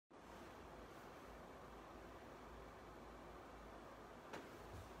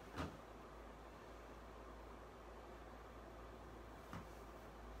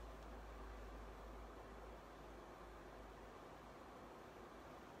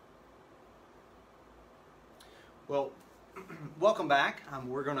Well, welcome back.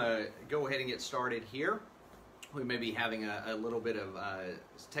 We're going to go ahead and get started here. We may be having a little bit of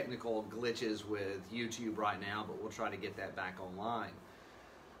technical glitches with YouTube right now, but we'll try to get that back online.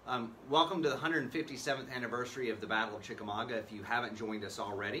 Welcome to the 157th anniversary of the Battle of Chickamauga. If you haven't joined us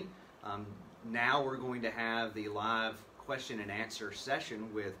already, now we're going to have the live question and answer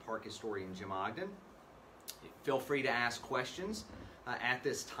session with Park Historian Jim Ogden. Feel free to ask questions at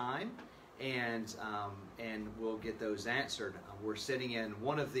this time, and we'll get those answered. We're sitting in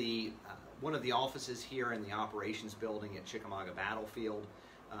one of the offices here in the operations building at Chickamauga Battlefield,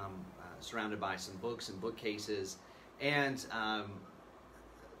 surrounded by some books and bookcases, and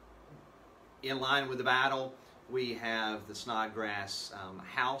in line with the battle, we have the Snodgrass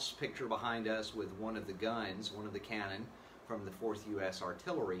house picture behind us with one of the guns, one of the cannon from the 4th U.S.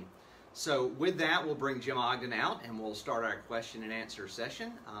 Artillery. So with that, we'll bring Jim Ogden out and we'll start our question and answer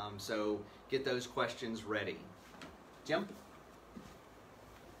session. So get those questions ready. Jim?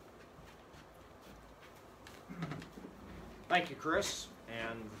 Thank you, Chris,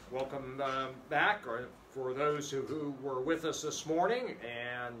 and welcome back for those who were with us this morning,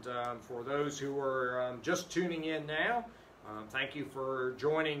 and for those who are just tuning in now. Thank you for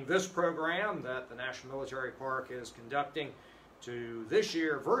joining this program that the National Military Park is conducting to this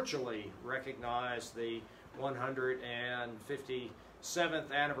year virtually recognize the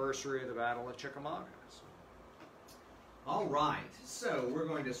 157th anniversary of the Battle of Chickamauga. All right, so we're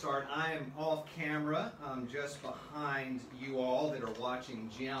going to start. I am off camera, just behind you all that are watching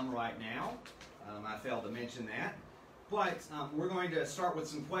Jim right now. I failed to mention that. But we're going to start with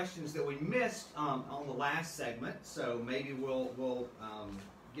some questions that we missed on the last segment, so maybe we'll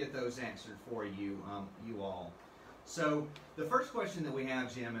get those answered for you, you all. So the first question that we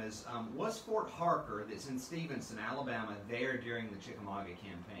have, Jim, is was Fort Harker, that's in Stevenson, Alabama, there during the Chickamauga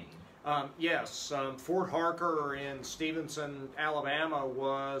campaign? Yes, Fort Harker in Stevenson, Alabama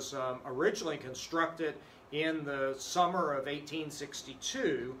was originally constructed in the summer of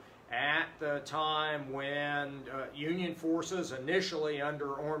 1862 at the time when Union forces, initially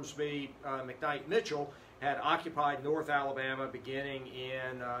under Ormsby McKnight Mitchell, had occupied North Alabama beginning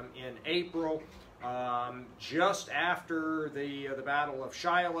in April, just after the Battle of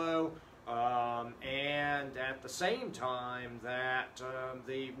Shiloh. And at the same time that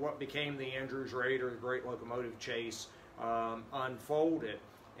what became the Andrews Raid, or the Great Locomotive Chase, unfolded.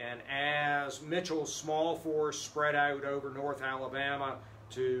 And as Mitchell's small force spread out over North Alabama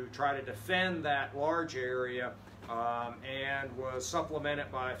to try to defend that large area, and was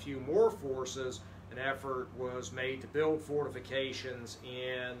supplemented by a few more forces, an effort was made to build fortifications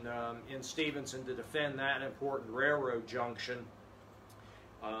in Stevenson to defend that important railroad junction.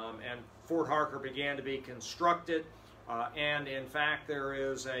 And Fort Harker began to be constructed, and in fact there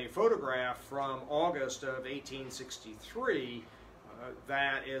is a photograph from August of 1863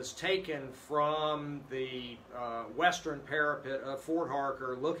 that is taken from the western parapet of Fort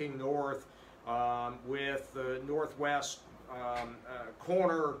Harker, looking north, with the northwest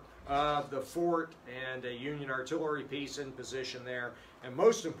corner of the fort and a Union artillery piece in position there. And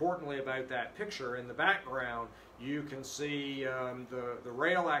most importantly about that picture, in the background you can see the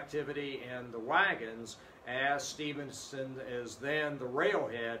rail activity and the wagons, as Stevenson is then the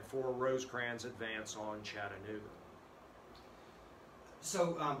railhead for Rosecrans' advance on Chattanooga.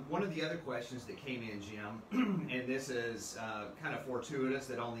 So one of the other questions that came in, Jim, and this is kind of fortuitous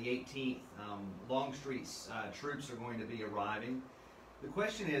that on the 18th, Longstreet's troops are going to be arriving. The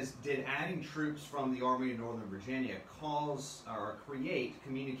question is, did adding troops from the Army of Northern Virginia cause or create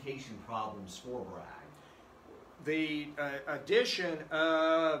communication problems for Bragg? The addition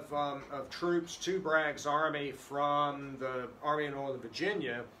of troops to Bragg's army from the Army of Northern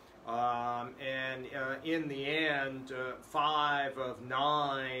Virginia, and in the end, 5 of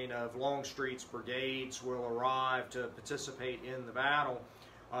 9 of Longstreet's brigades will arrive to participate in the battle,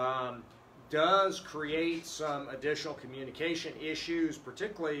 does create some additional communication issues,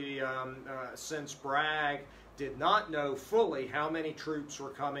 particularly since Bragg did not know fully how many troops were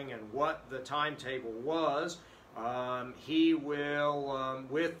coming and what the timetable was. He will,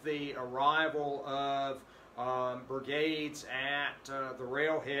 with the arrival of brigades at the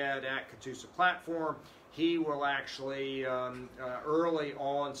railhead at Catoosa Platform, he will actually, early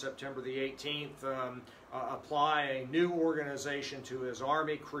on September the 18th, apply a new organization to his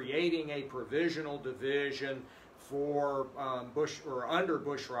army, creating a provisional division for under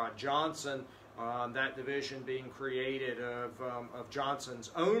Bushrod Johnson. That division being created of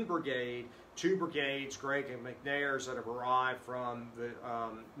Johnson's own brigade, 2 brigades, Gregg and McNair's, that have arrived from the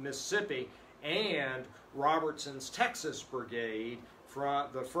Mississippi, and Robertson's Texas Brigade, from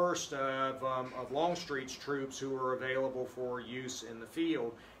the first of Longstreet's troops who were available for use in the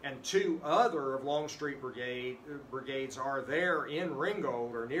field. And 2 other of Longstreet brigades are there in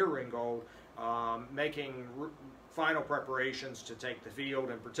Ringgold or near Ringgold, making final preparations to take the field,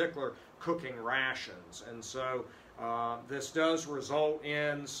 in particular cooking rations. And so this does result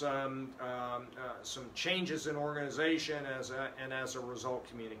in some changes in organization and as a result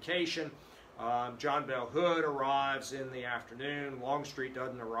communication. John Bell Hood arrives in the afternoon. Longstreet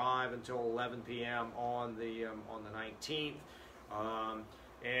doesn't arrive until 11 p.m. on the 19th.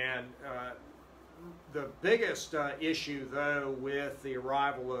 The biggest issue, though, with the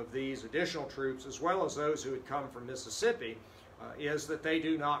arrival of these additional troops, as well as those who had come from Mississippi, is that they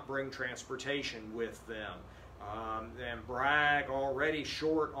do not bring transportation with them. And Bragg, already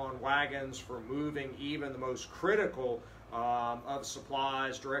short on wagons for moving even the most critical of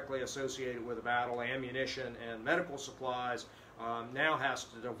supplies directly associated with the battle, ammunition and medical supplies, now has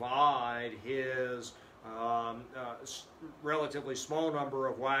to divide his relatively small number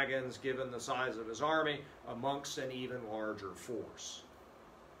of wagons, given the size of his army, amongst an even larger force.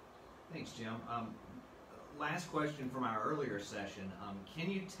 Thanks, Jim. Last question from our earlier session. Can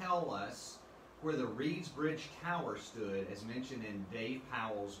you tell us where the Reed's Bridge Tower stood, as mentioned in Dave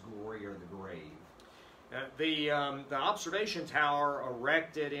Powell's Glory or the Grave? The observation tower,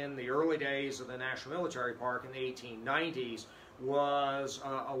 erected in the early days of the National Military Park in the 1890s, was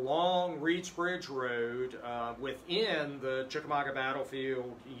along Reed's Bridge Road within the Chickamauga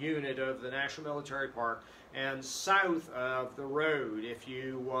Battlefield unit of the National Military Park, and south of the road. If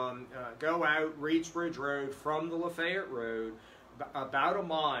you go out Reed's Bridge Road from the Lafayette Road, about a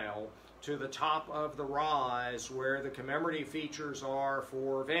mile to the top of the rise where the commemorative features are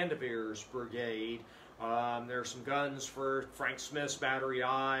for Vanderveer's brigade. There's some guns for Frank Smith's Battery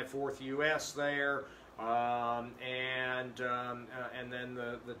I, 4th U.S. there, and then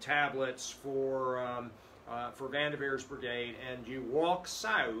the tablets for Vanderveer's brigade. And you walk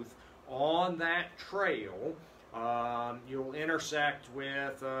south on that trail. You'll intersect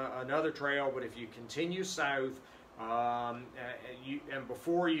with another trail, but if you continue south, and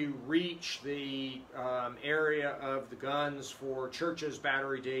before you reach the area of the guns for Church's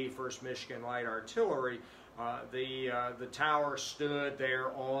Battery D, 1st Michigan Light Artillery, the tower stood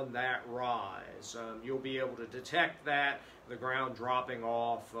there on that rise. You'll be able to detect that, the ground dropping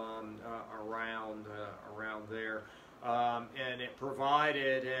off around there. And it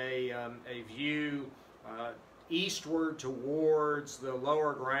provided a view eastward towards the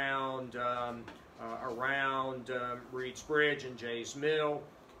lower ground around Reed's Bridge and Jay's Mill,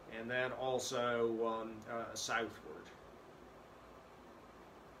 and then also southward.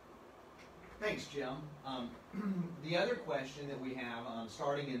 Thanks, Jim. The other question that we have,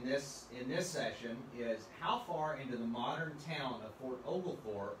 starting in this session, is how far into the modern town of Fort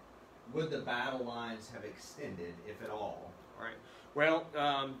Oglethorpe would the battle lines have extended, if at all? All right. Well,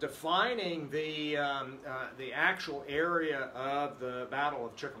 defining the actual area of the Battle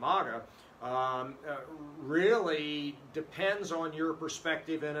of Chickamauga really depends on your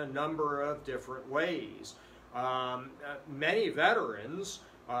perspective in a number of different ways. Many veterans,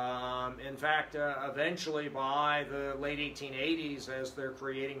 in fact, eventually by the late 1880s, as they're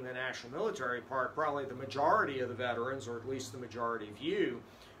creating the National Military Park, probably the majority of the veterans, or at least the majority view,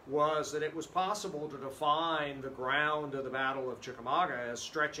 was that it was possible to define the ground of the Battle of Chickamauga as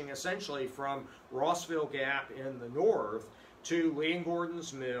stretching essentially from Rossville Gap in the north to Lee and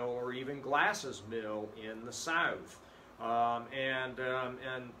Gordon's Mill, or even Glass's Mill in the south.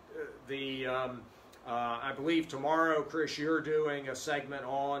 I believe tomorrow, Chris, you're doing a segment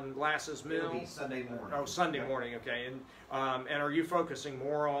on Glass's Mill. It'll be Sunday morning. Oh, Sunday morning, okay. And are you focusing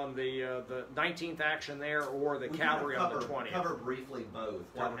more on the 19th action there, or the cavalry on the 20th? Cover briefly both.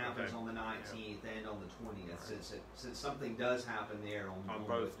 What happens on the 19th and on the 20th, since something does happen there on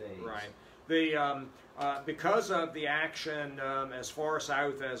both days. Right. Because of the action as far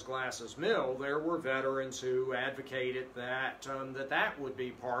south as Glass's Mill, there were veterans who advocated that that would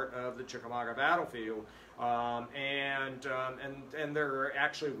be part of the Chickamauga battlefield, and there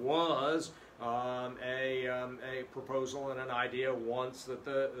actually was a proposal and an idea once that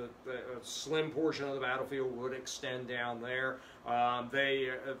the slim portion of the battlefield would extend down there.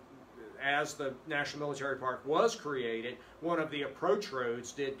 As the National Military Park was created, one of the approach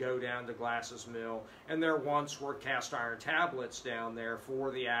roads did go down to Glass's Mill, and there once were cast iron tablets down there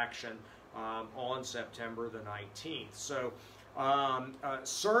for the action on September the 19th. So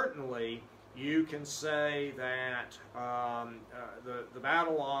certainly you can say that the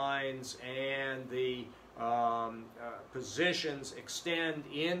battle lines and the positions extend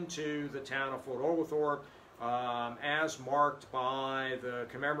into the town of Fort Oglethorpe, as marked by the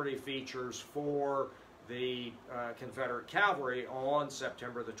commemorative features for the Confederate cavalry on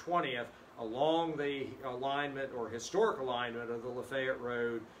September the 20th along the alignment or historic alignment of the Lafayette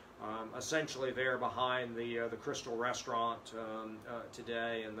Road, essentially there behind the Crystal Restaurant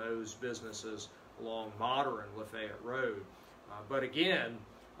today and those businesses along modern Lafayette Road. But again,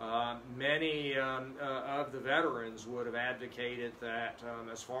 many of the veterans would have advocated that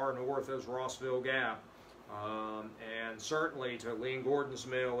as far north as Rossville Gap, and certainly to Lean Gordon's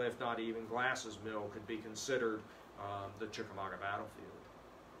Mill, if not even Glass's Mill, could be considered the Chickamauga battlefield.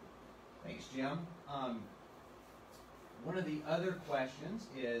 Thanks, Jim. One of the other questions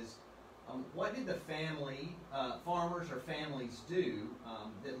is, what did the farmers or families do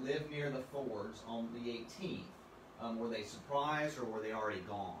that lived near the fords on the 18th? Were they surprised, or were they already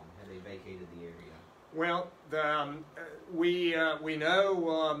gone? Had they vacated the area? Well, we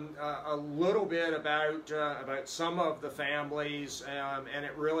know a little bit about some of the families, and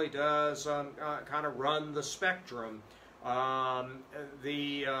it really does kind of run the spectrum.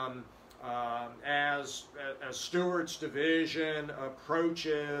 As Stewart's division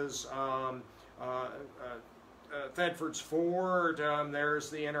approaches Thedford's Ford, there's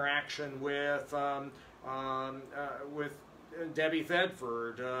the interaction with Debbie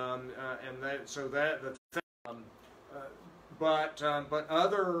Thedford, but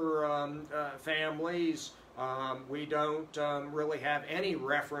other families, we don't really have any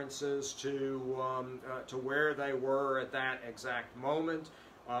references to where they were at that exact moment.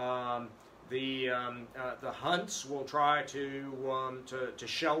 The Hunts will try to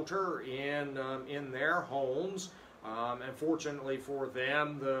shelter in their homes. And fortunately for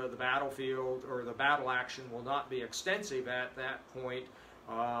them, the battlefield or the battle action will not be extensive at that point,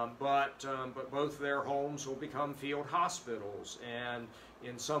 but both their homes will become field hospitals, and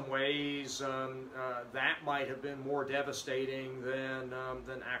in some ways that might have been more devastating than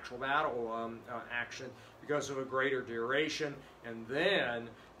actual battle action because of a greater duration, and then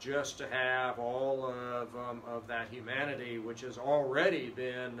just to have all of that humanity, which has already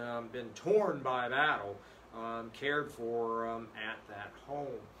been torn by battle, cared for at that home.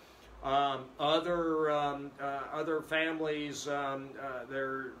 Other families,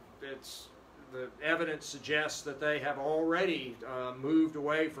 the evidence suggests that they have already moved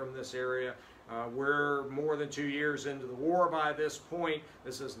away from this area. We're more than 2 years into the war by this point.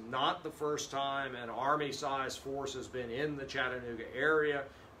 This is not the first time an Army-sized force has been in the Chattanooga area.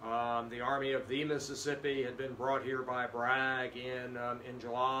 The Army of the Mississippi had been brought here by Bragg in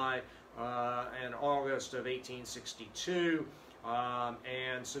July and August of 1862,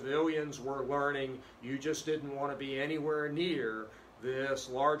 and civilians were learning you just didn't want to be anywhere near this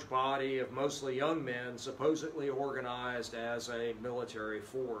large body of mostly young men supposedly organized as a military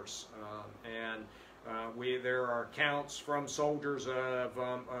force. There are accounts from soldiers of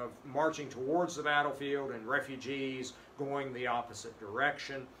marching towards the battlefield and refugees going the opposite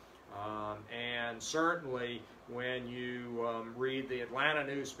direction. And certainly when you read the Atlanta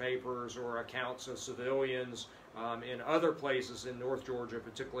newspapers or accounts of civilians in other places in North Georgia,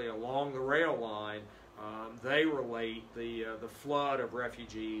 particularly along the rail line, they relate the flood of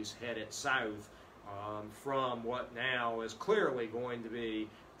refugees headed south from what now is clearly going to be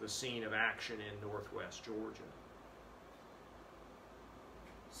the scene of action in northwest Georgia.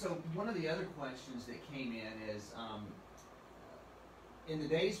 So one of the other questions that came in is, in the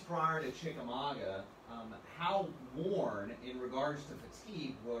days prior to Chickamauga, how worn in regards to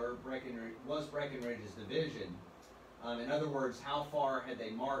fatigue was Breckinridge's division? In other words, how far had they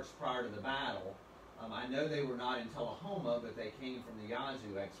marched prior to the battle? I know they were not in Tullahoma, but they came from the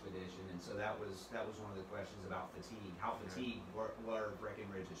Yazoo expedition, and so that was one of the questions about fatigue. How fatigued were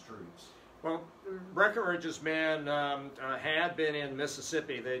Breckinridge's troops? Well, Breckinridge's men had been in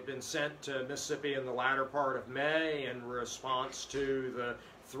Mississippi. They'd been sent to Mississippi in the latter part of May in response to the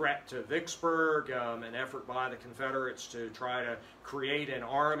threat to Vicksburg, an effort by the Confederates to try to create an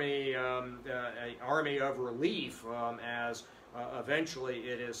army of relief, as eventually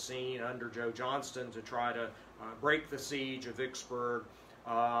it is seen under Joe Johnston, to try to break the siege of Vicksburg.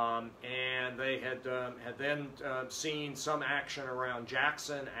 And they had then seen some action around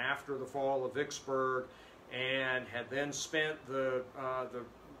Jackson after the fall of Vicksburg, and had then spent the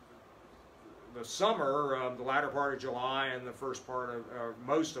summer, the latter part of July and the first part of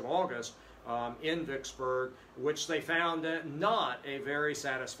most of August in Vicksburg, which they found not a very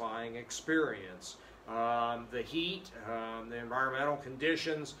satisfying experience. The heat, the environmental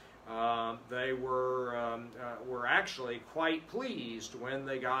conditions, They were actually quite pleased when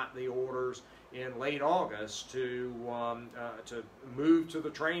they got the orders in late August to move to the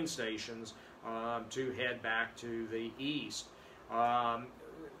train stations to head back to the east.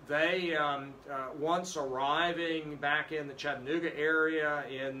 They, once arriving back in the Chattanooga area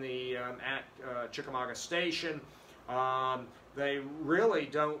at Chickamauga Station, they really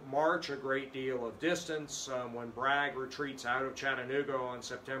don't march a great deal of distance. When Bragg retreats out of Chattanooga on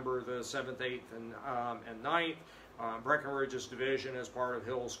September the 7th, 8th, and 9th, Breckinridge's division, as part of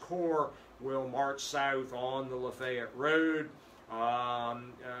Hill's Corps, will march south on the Lafayette Road.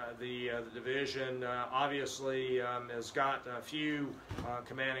 The division obviously has got a few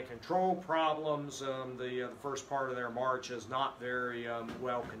command and control problems. The first part of their march is not very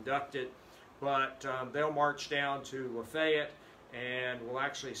well conducted, but they'll march down to Lafayette and will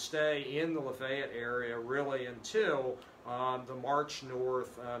actually stay in the Lafayette area really until the march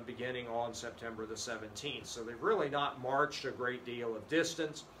north beginning on September the 17th. So they've really not marched a great deal of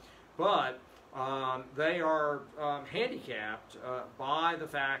distance, but they are handicapped by the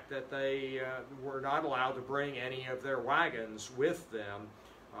fact that they were not allowed to bring any of their wagons with them.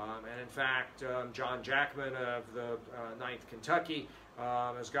 And in fact, John Jackman of the 9th Kentucky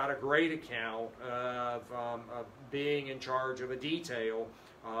has got a great account of being in charge of a detail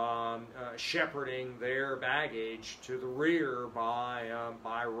shepherding their baggage to the rear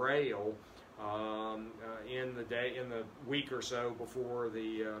by rail in the week or so before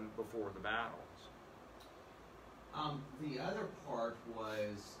the battles. The other part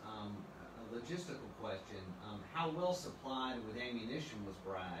was a logistical question. How well supplied with ammunition was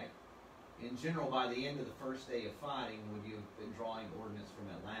Bragg? In general, by the end of the first day of fighting, would you have been drawing ordnance from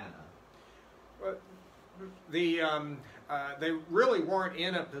Atlanta? They really weren't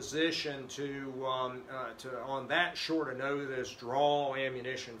in a position to on that short a notice, draw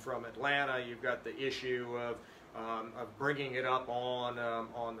ammunition from Atlanta. You've got the issue of bringing it up on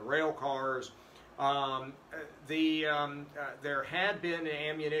the rail cars. There had been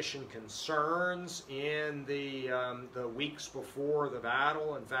ammunition concerns in the weeks before the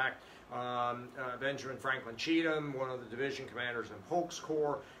battle. In fact, Benjamin Franklin Cheatham, one of the division commanders in Polk's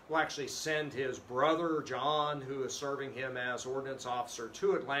Corps, will actually send his brother John, who is serving him as ordnance officer,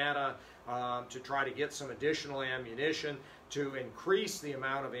 to Atlanta to try to get some additional ammunition to increase the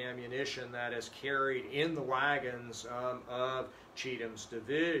amount of ammunition that is carried in the wagons of Cheatham's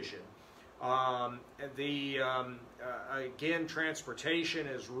division. Again, transportation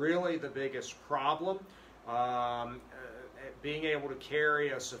is really the biggest problem. Being able to carry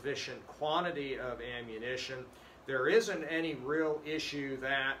a sufficient quantity of ammunition. There isn't any real issue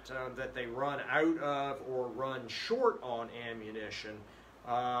that they run out of or run short on ammunition.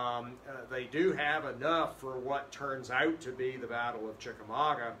 They do have enough for what turns out to be the Battle of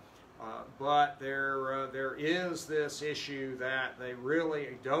Chickamauga, but there is this issue that they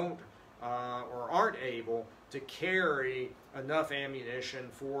really don't or aren't able to carry enough ammunition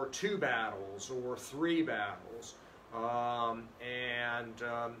for 2 battles or 3 battles. And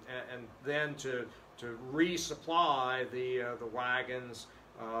then to resupply the wagons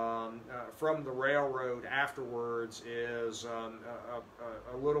from the railroad afterwards is a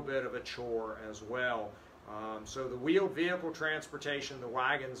little bit of a chore as well. So the wheeled vehicle transportation, the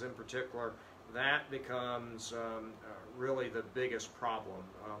wagons in particular, that becomes really the biggest problem.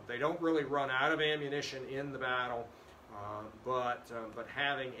 They don't really run out of ammunition in the battle, but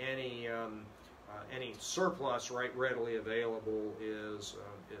having any surplus readily available is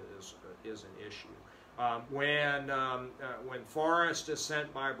an issue. When Forrest is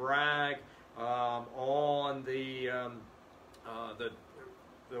sent by Bragg on the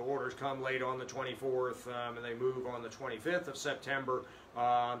orders come late on the 24th, and they move on the 25th of September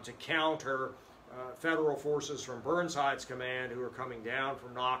to counter federal forces from Burnside's command, who are coming down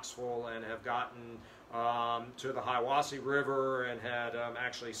from Knoxville and have gotten to the Hiwassee River and had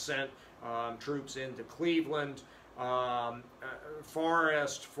actually sent troops into Cleveland.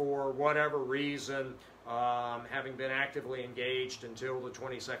 Forrest, for whatever reason, having been actively engaged until the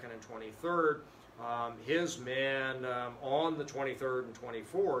 22nd and 23rd, his men on the 23rd and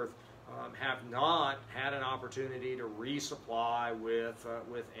 24th have not had an opportunity to resupply with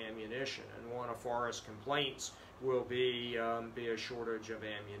ammunition, and one of Forrest's complaints will be a shortage of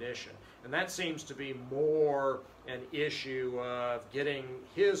ammunition. And that seems to be more an issue of getting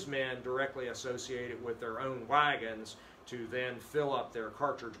his men directly associated with their own wagons to then fill up their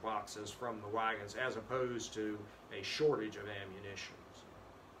cartridge boxes from the wagons, as opposed to a shortage of ammunition.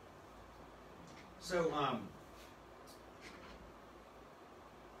 So,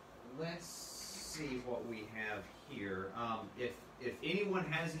 let's see what we have here. If anyone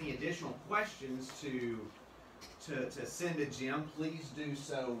has any additional questions to send to Jim, please do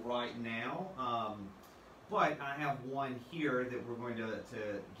so right now. But I have one here that we're going to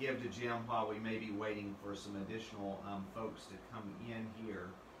give to Jim while we may be waiting for some additional folks to come in here,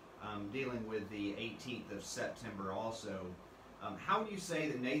 dealing with the 18th of September also. How would you say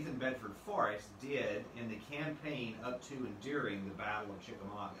that Nathan Bedford Forrest did in the campaign up to and during the Battle of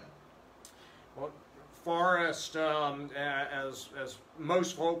Chickamauga? Well, Forrest, as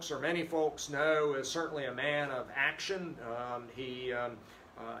most folks or many folks know, is certainly a man of action. He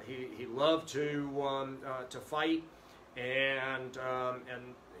loved to fight, and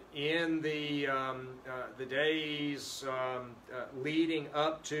in the days leading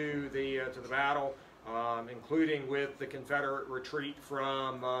up to the battle, including with the Confederate retreat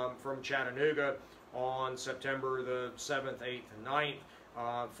from Chattanooga on September the 7th, 8th, and 9th,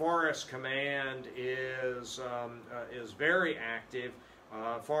 Forrest's command is very active.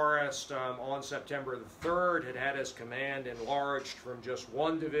 Forrest, on September the 3rd, had his command enlarged from just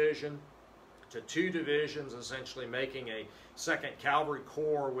 1 division to 2 divisions, essentially making a 2nd Cavalry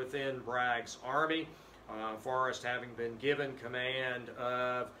Corps within Bragg's army. Forrest having been given command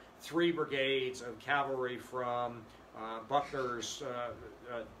of 3 brigades of cavalry from Buckner's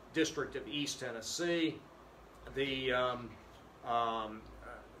district of East Tennessee.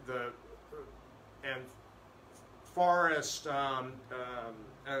 And Forrest's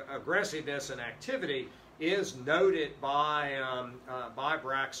aggressiveness and activity is noted by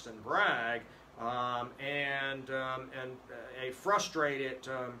Braxton Bragg, and a frustrated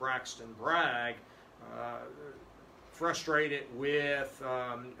Braxton Bragg, frustrated with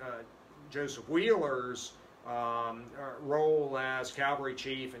Joseph Wheeler's role as cavalry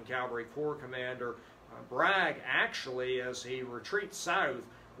chief and cavalry corps commander. Bragg actually, as he retreats south,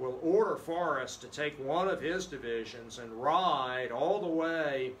 will order Forrest to take one of his divisions and ride all the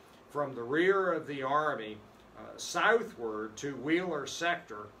way from the rear of the army southward to Wheeler's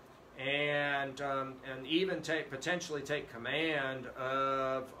sector, and even potentially take command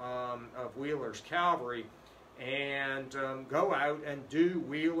of Wheeler's cavalry, and go out and do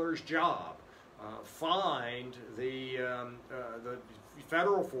Wheeler's job. Find the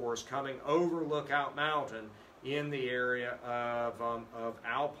Federal force coming over Lookout Mountain in the area of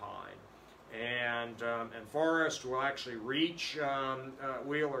Alpine, and Forrest will actually reach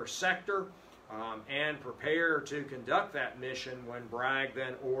Wheeler's sector and prepare to conduct that mission when Bragg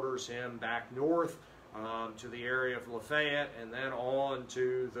then orders him back north to the area of Lafayette, and then on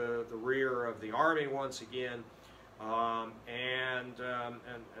to the rear of the army once again. And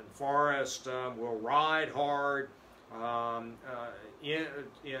Forrest will ride hard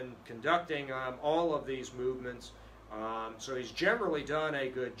in conducting all of these movements. So he's generally done a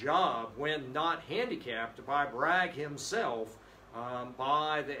good job when not handicapped by Bragg himself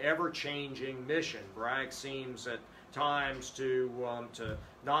by the ever-changing mission. Bragg seems at times to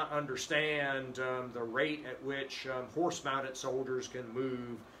not understand the rate at which horse-mounted soldiers can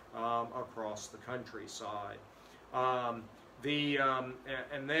move across the countryside. And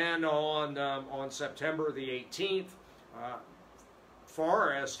then on September the 18th,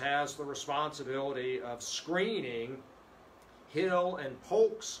 Forrest has the responsibility of screening Hill and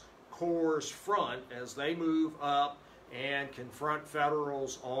Polk's corps' front as they move up and confront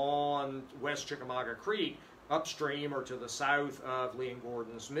Federals on West Chickamauga Creek, upstream or to the south of Lee and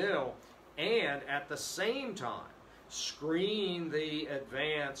Gordon's Mill, and at the same time screen the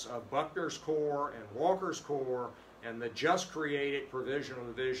advance of Buckner's Corps and Walker's Corps and the just created Provisional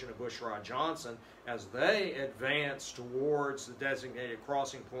Division of Bushrod Johnson as they advance towards the designated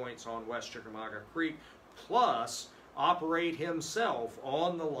crossing points on West Chickamauga Creek, plus operate himself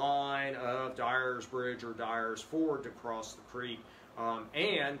on the line of Dyer's Bridge or Dyer's Ford to cross the creek,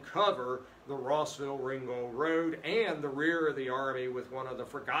 and cover the Rossville-Ringgold Road and the rear of the army with one of the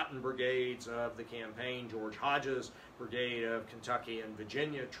forgotten brigades of the campaign, George Hodges' brigade of Kentucky and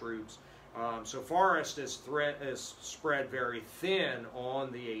Virginia troops. So Forrest is spread very thin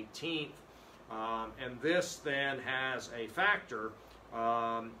on the 18th, and this then has a factor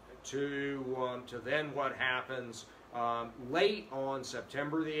to then what happens late on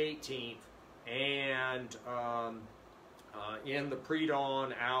September the 18th and in the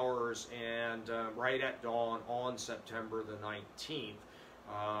pre-dawn hours and right at dawn on September the 19th.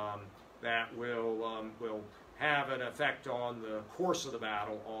 That will have an effect on the course of the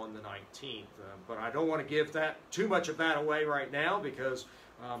battle on the 19th. But I don't want to give too much of that away right now, because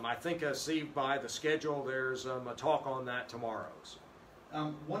I think I see by the schedule there's a talk on that tomorrow. So.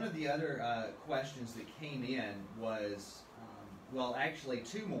 One of the other questions that came in was, well, actually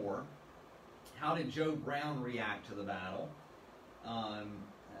 2 more. how did Joe Brown react to the battle?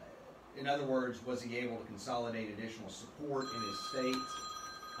 In other words, was he able to consolidate additional support in his state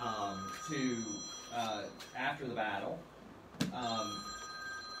after the battle?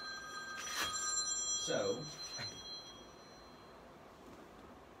 So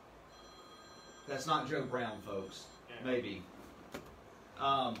that's not Joe Brown, folks. Maybe.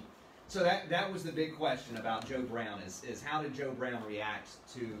 So that was the big question about Joe Brown is how did Joe Brown react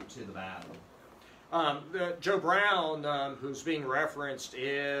to the battle? Joe Brown, who's being referenced,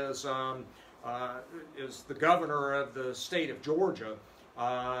 is the governor of the state of Georgia,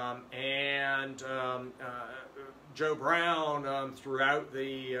 and Joe Brown, throughout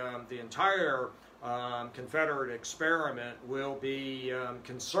the entire Confederate experiment, will be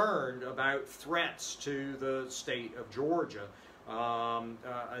concerned about threats to the state of Georgia.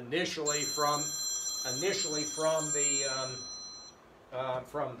 Initially from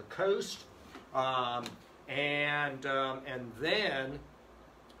the coast. And then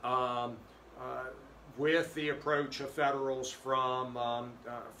with the approach of Federals from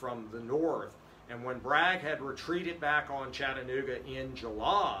the north. And when Bragg had retreated back on Chattanooga in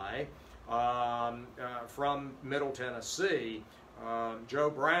July from Middle Tennessee, Joe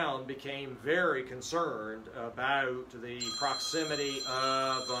Brown became very concerned about the proximity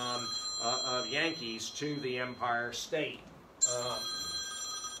of Yankees to the Empire State.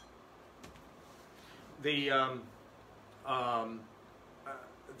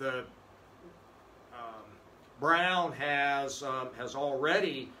 Brown has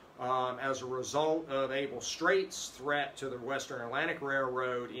already, as a result of Abel Straight's threat to the Western Atlantic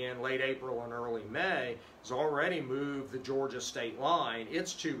Railroad in late April and early May, has already moved the Georgia state line,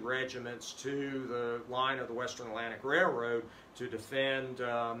 its 2 regiments, to the line of the Western Atlantic Railroad to defend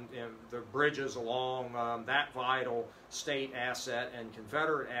the bridges along that vital state asset and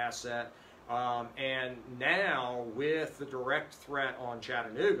Confederate asset. And now, with the direct threat on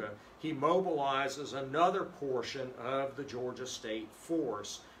Chattanooga, he mobilizes another portion of the Georgia State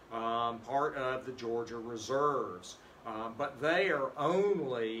Force, part of the Georgia Reserves. But they are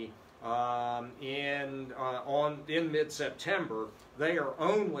only in mid-September. They are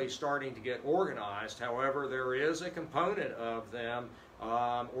only starting to get organized. However, there is a component of them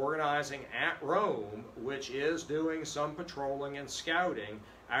organizing at Rome, which is doing some patrolling and scouting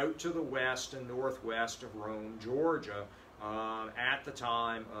out to the west and northwest of Rome, Georgia, at the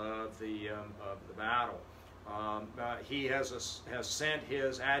time of the battle. He has sent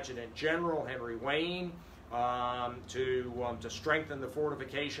his adjutant general, Henry Wayne, to strengthen the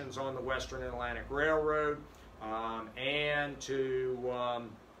fortifications on the Western Atlantic Railroad, and to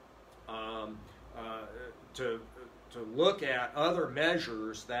look at other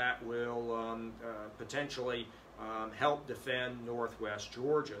measures that will potentially help defend northwest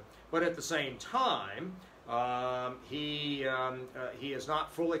Georgia. But at the same time, he is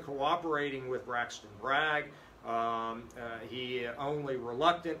not fully cooperating with Braxton Bragg. He only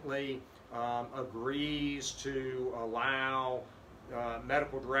reluctantly agrees to allow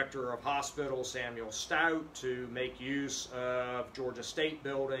Medical Director of Hospital Samuel Stout to make use of Georgia State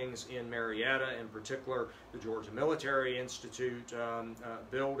buildings in Marietta, in particular the Georgia Military Institute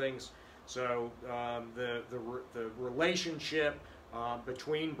buildings. So the relationship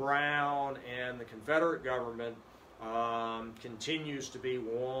between Brown and the Confederate government continues to be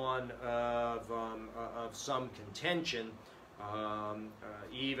one of some contention,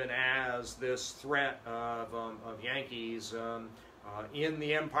 even as this threat of Yankees in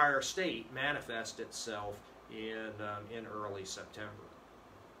the Empire State manifests itself in early September.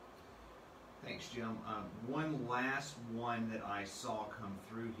 Thanks, Jim. One last one that I saw come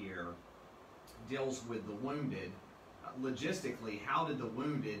through here deals with the wounded. Logistically, how did the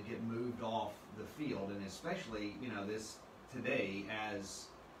wounded get moved off the field, and especially, this today, as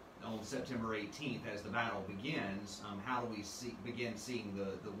on September 18th, as the battle begins, how do we begin seeing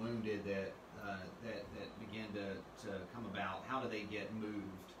the wounded that begin to come about? How do they get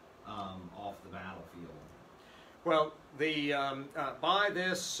moved off the battlefield? Well, by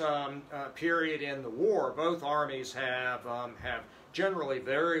this period in the war, both armies have generally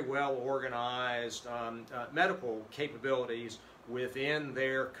very well organized medical capabilities within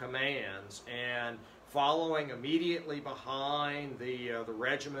their commands, and following immediately behind the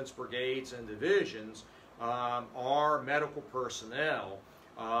regiments, brigades, and divisions are medical personnel.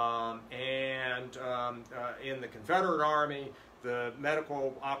 In the Confederate Army, the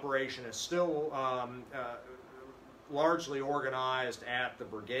medical operation is still largely organized at the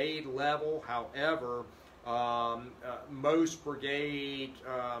brigade level. However, most brigade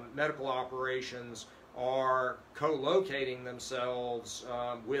medical operations are co-locating themselves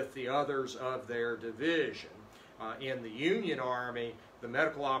with the others of their division. In the Union Army, the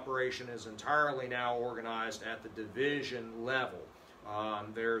medical operation is entirely now organized at the division level.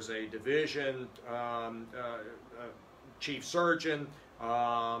 There's a division chief surgeon,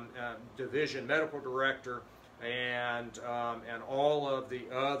 division medical director, and all of the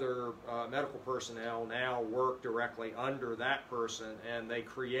other medical personnel now work directly under that person, and they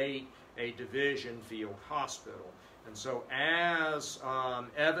create a division field hospital. And so as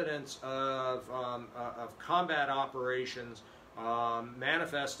evidence of combat operations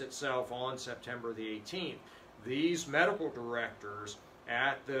manifest itself on September the 18th, these medical directors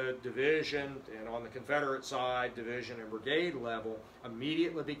at the division and on the Confederate side, division and brigade level,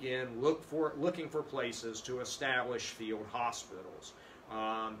 immediately begin looking for places to establish field hospitals.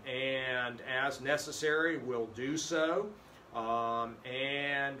 And as necessary, will do so,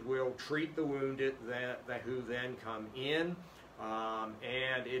 and will treat the wounded who then come in.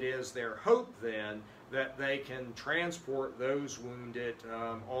 And it is their hope then that they can transport those wounded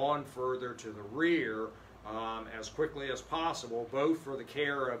on further to the rear as quickly as possible, both for the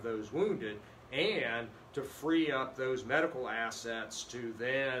care of those wounded and to free up those medical assets to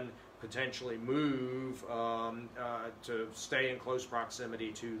then potentially move to stay in close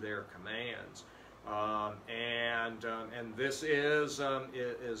proximity to their commands. And this is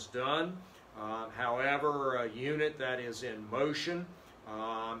done. However, a unit that is in motion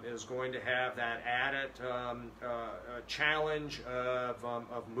is going to have that added challenge of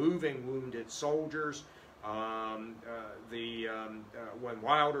moving wounded soldiers. When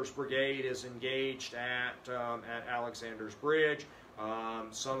Wilder's brigade is engaged at Alexander's Bridge,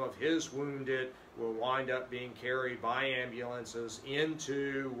 some of his wounded will wind up being carried by ambulances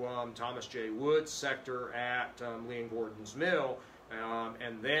into Thomas J. Wood's sector at Lee and Gordon's Mill,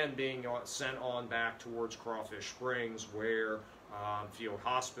 and then being sent on back towards Crawfish Springs, where field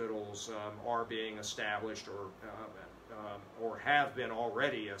hospitals are being established or have been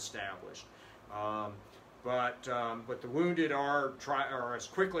already established. But the wounded are as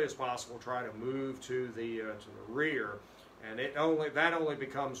quickly as possible try to move to the rear, and that only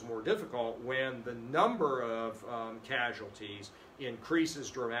becomes more difficult when the number of casualties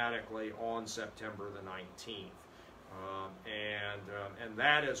increases dramatically on September the 19th, and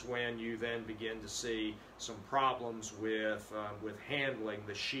that is when you then begin to see some problems with handling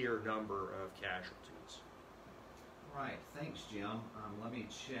the sheer number of casualties. Right. Thanks, Jim. Let me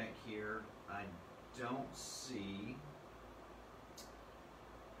check here. I don't see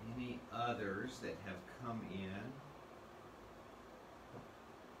any others that have come in.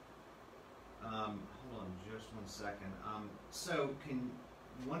 Hold on just one second. So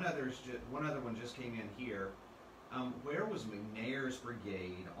one other one just came in here. Where was McNair's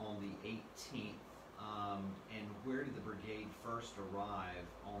brigade on the 18th? And where did the brigade first arrive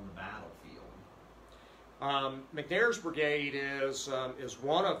on the battlefield? McNair's brigade is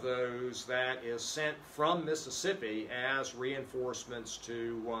one of those that is sent from Mississippi as reinforcements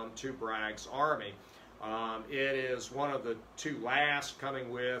to Bragg's army. It is one of the two last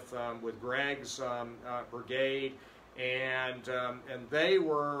coming with Gregg's brigade, and they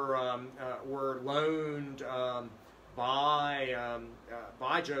were loaned by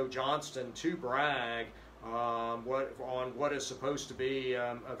Joe Johnston to Bragg on what is supposed to be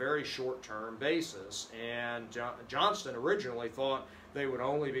a very short-term basis. And Johnston originally thought they would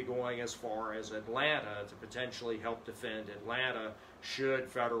only be going as far as Atlanta to potentially help defend Atlanta should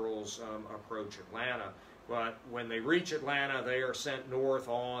Federals approach Atlanta. But when they reach Atlanta, they are sent north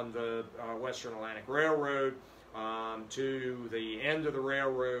on the Western Atlantic Railroad to the end of the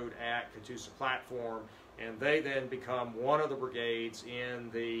railroad at Catoosa Platform, and they then become one of the brigades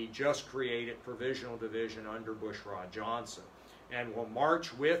in the just created Provisional Division under Bushrod Johnson, and will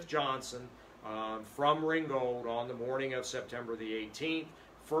march with Johnson from Ringgold on the morning of September the 18th,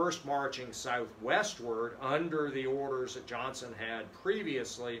 first marching southwestward under the orders that Johnson had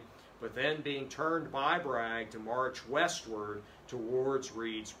previously, but then being turned by Bragg to march westward towards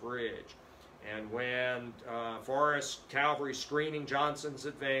Reed's Bridge. And when Forrest cavalry screening Johnson's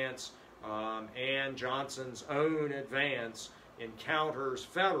advance and Johnson's own advance encounters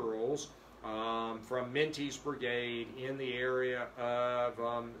Federals from Minty's brigade in the area of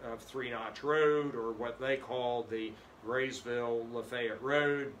Three Notch Road, or what they called the Graysville-Lafayette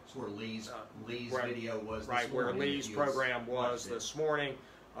Road. That's where Lee's video was this right, morning. Where Lee's program was this morning.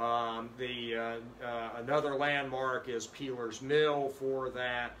 Another landmark is Peeler's Mill for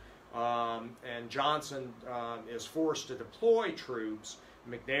that. And Johnson is forced to deploy troops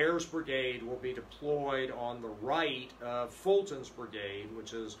McNair's brigade will be deployed on the right of Fulton's brigade,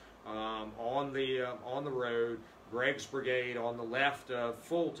 which is on the road. Gregg's brigade on the left of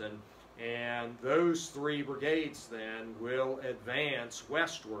Fulton, and those three brigades then will advance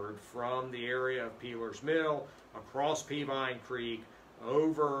westward from the area of Peeler's Mill, across Peavine Creek,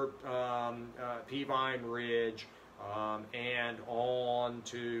 over Peavine Ridge, and on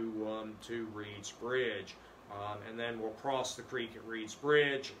to Reed's Bridge. And then we'll cross the creek at Reed's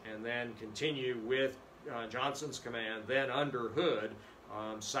Bridge and then continue with Johnson's command, then under Hood,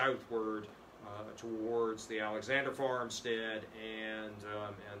 southward towards the Alexander Farmstead and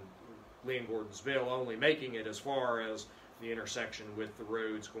Lee and Gordonsville, only making it as far as the intersection with the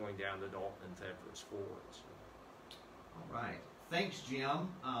roads going down to Dalton and Thedford's Fords. All right. Thanks, Jim.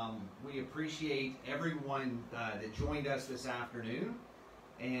 We appreciate everyone that joined us this afternoon.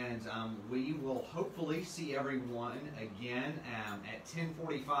 And we will hopefully see everyone again at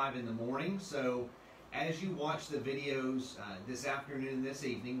 10:45 in the morning. So as you watch the videos this afternoon and this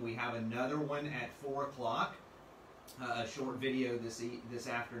evening, we have another one at 4 o'clock, a short video this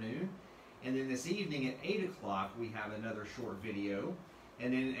afternoon. And then this evening at 8 o'clock, we have another short video.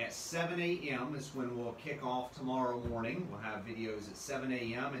 And then at 7 a.m. is when we'll kick off tomorrow morning. We'll have videos at 7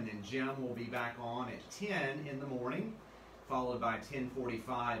 a.m. and then Jim will be back on at 10 in the morning, followed by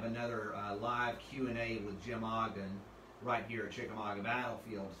 10:45, another live Q&A with Jim Ogden right here at Chickamauga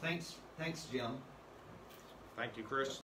Battlefield. Thanks, Jim. Thank you, Chris.